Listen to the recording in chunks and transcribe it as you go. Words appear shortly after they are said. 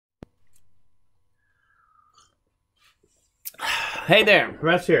Hey there,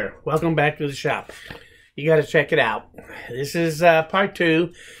 Russ here. Welcome back to the shop. You got to check it out. This is part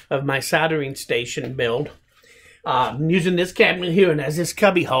 2 of my soldering station build. I'm using this cabinet here, and has this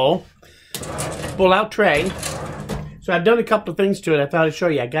cubby hole, pull-out tray. So I've done a couple of things to it. I thought I'd show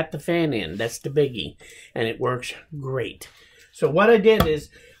you. I got the fan in. That's the biggie, and it works great. So what I did is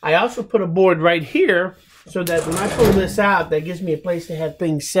I also put a board right here so that when I pull this out, that gives me a place to have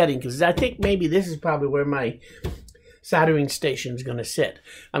things setting, because I think maybe this is probably where my soldering station is going to sit.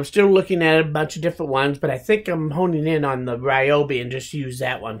 I'm still looking at a bunch of different ones, but I think I'm honing in on the Ryobi and just use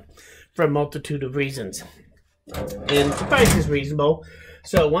that one for a multitude of reasons. And the price is reasonable.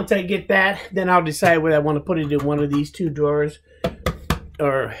 So once I get that, then I'll decide whether I want to put it in one of these 2 drawers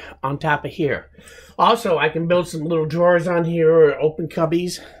or on top of here. Also, I can build some little drawers on here or open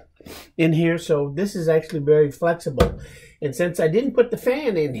cubbies in here. So this is actually very flexible. And since I didn't put the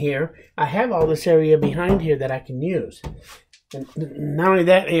fan in here, I have all this area behind here that I can use. And not only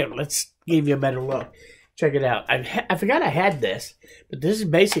that, here, let's give you a better look. Check it out. I forgot I had this, but this is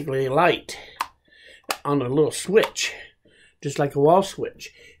basically a light on a little switch, just like a wall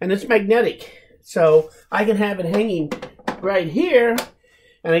switch. And it's magnetic, so I can have it hanging right here,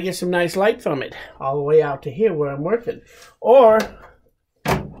 and I get some nice light from it all the way out to here where I'm working. Or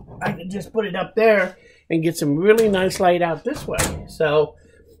I can just put it up there and get some really nice light out this way. So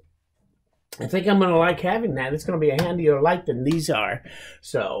I think I'm going to like having that. It's going to be a handier light than these are.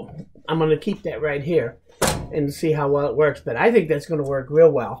 So I'm going to keep that right here and see how well it works. But I think that's going to work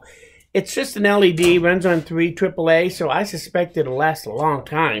real well. It's just an LED, runs on 3 AAA, so I suspect it'll last a long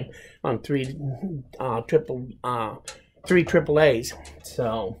time on 3 AAAs.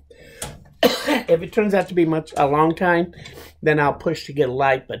 So if it turns out to be a long time, then I'll push to get a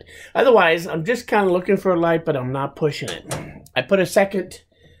light. But otherwise, I'm just kind of looking for a light, but I'm not pushing it. I put a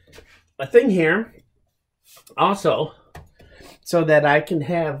thing here also so that I can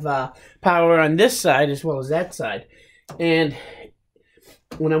have power on this side as well as that side. And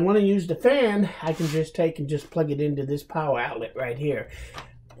when I want to use the fan, I can just take and just plug it into this power outlet right here.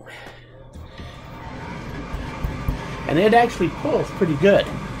 And it actually pulls pretty good.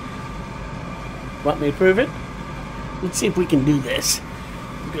 Want me to prove it? Let's see if we can do this.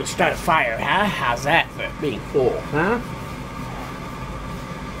 We're going to start a fire, huh? How's that for being cool, huh?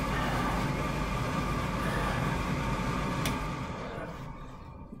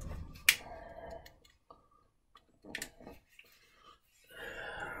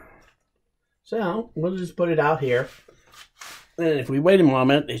 So, we'll just put it out here. And if we wait a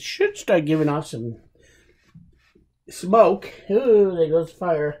moment, it should start giving off some smoke. Ooh, there goes the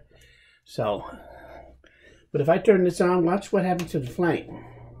fire. So, but if I turn this on, watch what happens to the flame.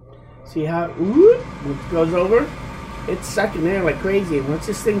 See how it goes over? It's sucking air like crazy. And once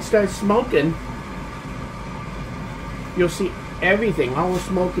this thing starts smoking, you'll see everything, all the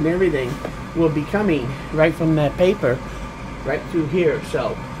smoke and everything will be coming right from that paper right through here.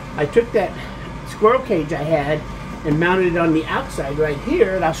 So I took that squirrel cage I had and mounted it on the outside right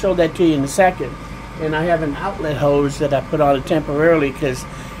here, and I'll show that to you in a second. And I have an outlet hose that I put on it temporarily because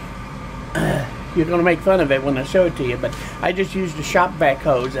you're going to make fun of it when I show it to you, but I just used a shop vac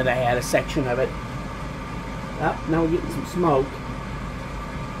hose that I had a section of it. Oh, now we're getting some smoke.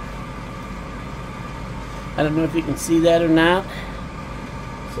 I don't know if you can see that or not.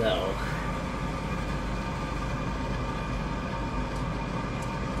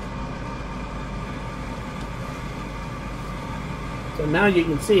 So now you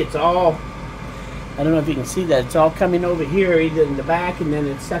can see it's all, I don't know if you can see that, it's all coming over here, either in the back, and then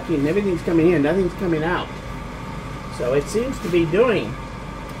it's sucking, everything's coming in, nothing's coming out. So it seems to be doing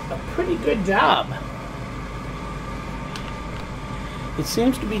a pretty good job. It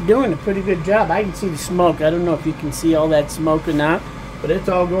seems to be doing a pretty good job. I can see the smoke. I don't know if you can see all that smoke or not, but it's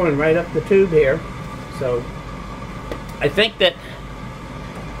all going right up the tube here. So I think that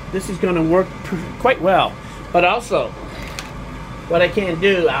this is going to work quite well. But also, what I can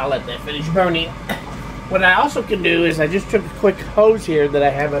do, I'll let that finish burning. What I also can do is I just took a quick hose here that I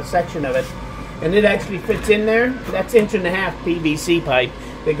have a section of it, and it actually fits in there. That's 1.5 inch PVC pipe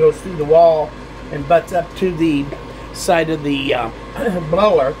that goes through the wall and butts up to the side of the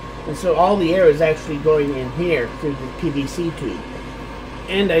blower, and so all the air is actually going in here through the PVC tube.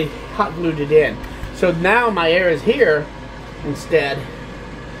 And I hot glued it in. So now my air is here instead.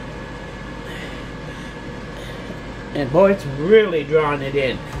 And boy, it's really drawing it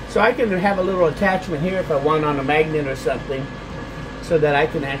in. So I can have a little attachment here if I want on a magnet or something, so that I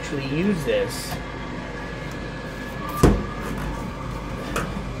can actually use this.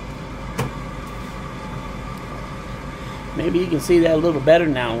 Maybe you can see that a little better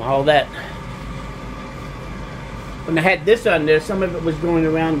now, all that when I had this on there, some of it was going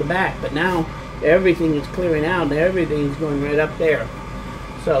around the back, but now everything is clearing out and everything is going right up there.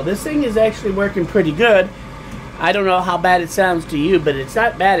 So this thing is actually working pretty good. I don't know how bad it sounds to you, but it's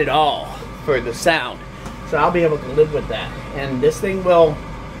not bad at all for the sound. So I'll be able to live with that. And this thing will...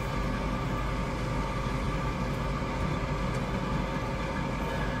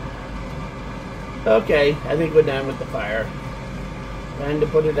 Okay, I think we're done with the fire. Time to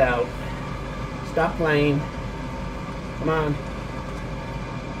put it out. Stop playing. Come on.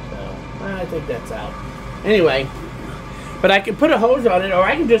 So, I think that's out. Anyway, but I can put a hose on it, or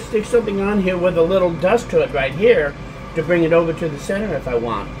I can just stick something on here with a little dust to it right here to bring it over to the center if I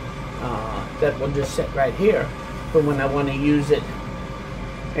want. That will just sit right here for when I want to use it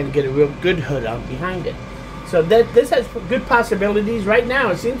and get a real good hood on behind it. So this has good possibilities. Right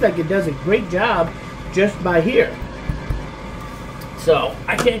now, it seems like it does a great job just by here. So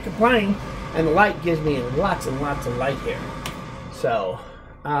I can't complain, and the light gives me lots and lots of light here. So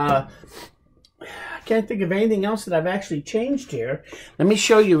I can't think of anything else that I've actually changed here. Let me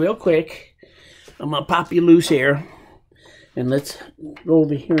show you real quick. I'm gonna pop you loose here, and let's go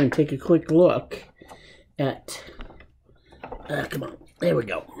over here and take a quick look at. Come on, there we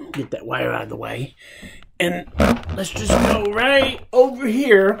go. Get that wire out of the way. And let's just go right over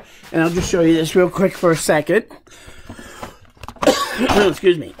here, and I'll just show you this real quick for a second.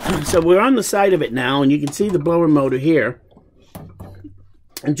 Excuse me. So we're on the side of it now, and you can see the blower motor here.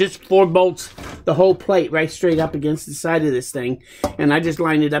 And just 4 bolts, the whole plate right straight up against the side of this thing. And I just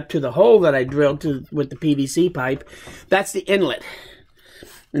lined it up to the hole that I drilled with the PVC pipe. That's the inlet.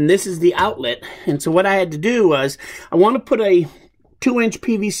 And this is the outlet. And so what I had to do was, I want to put a 2-inch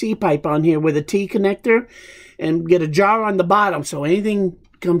PVC pipe on here with a T connector and get a jar on the bottom, so anything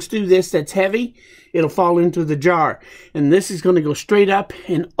comes through this that's heavy, it'll fall into the jar. And this is going to go straight up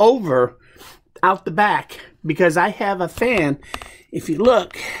and over out the back, because I have a fan. If you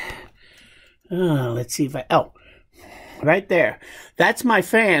look, let's see if right there, that's my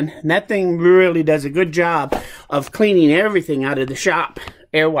fan, and that thing really does a good job of cleaning everything out of the shop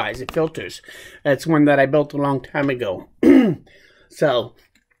air-wise. It filters. That's one that I built a long time ago. So,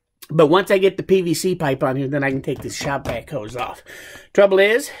 but once I get the PVC pipe on here, then I can take this shop vac hose off. Trouble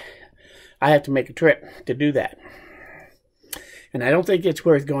is, I have to make a trip to do that. And I don't think it's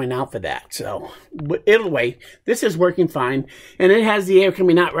worth going out for that. So, it'll wait. This is working fine. And it has the air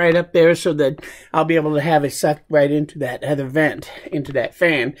coming out right up there so that I'll be able to have it sucked right into that other vent, into that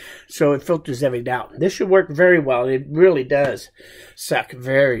fan, so it filters everything out. This should work very well. It really does suck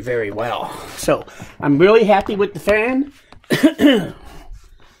very, very well. So, I'm really happy with the fan.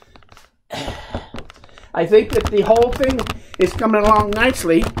 I think that the whole thing is coming along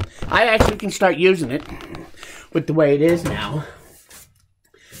nicely. I actually can start using it with the way it is now.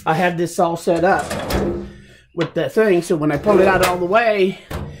 I have this all set up with the thing, so when I pull it out all the way,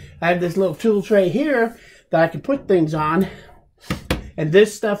 I have this little tool tray here that I can put things on, and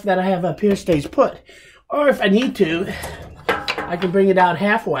this stuff that I have up here stays put. Or if I need to, I can bring it out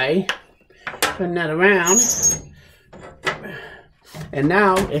halfway, turn that around, and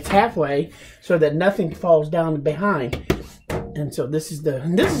now it's halfway so that nothing falls down behind. And so this is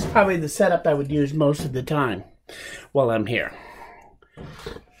probably the setup I would use most of the time while I'm here.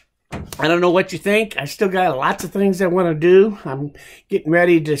 I don't know what you think. I still got lots of things I want to do. I'm getting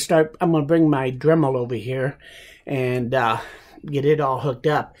ready to start. I'm going to bring my Dremel over here and get it all hooked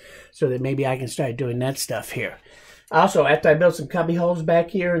up so that maybe I can start doing that stuff here. Also, after I build some cubby holes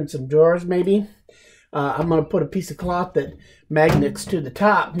back here and some drawers maybe, I'm going to put a piece of cloth that magnets to the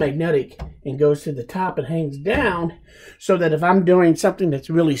top, magnetic, and goes to the top and hangs down, so that if I'm doing something that's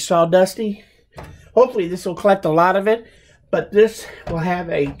really sawdusty, hopefully this will collect a lot of it, but this will have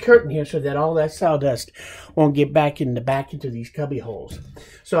a curtain here so that all that sawdust won't get back into these cubby holes.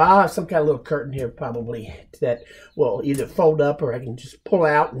 So I'll have some kind of little curtain here probably that will either fold up, or I can just pull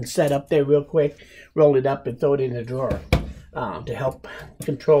out and set up there real quick, roll it up and throw it in the drawer to help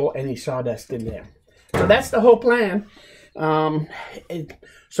control any sawdust in there. So that's the whole plan.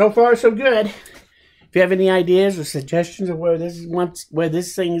 So far, so good. If you have any ideas or suggestions of where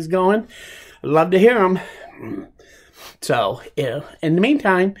this thing is going, I'd love to hear them. So, in the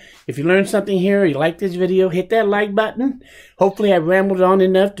meantime, if you learned something here or you like this video, hit that like button. Hopefully, I rambled on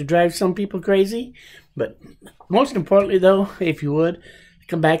enough to drive some people crazy. But most importantly, though, if you would,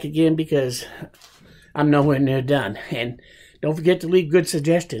 come back again, because I'm nowhere near done. And don't forget to leave good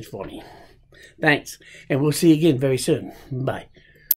suggestions for me. Thanks, and we'll see you again very soon. Bye.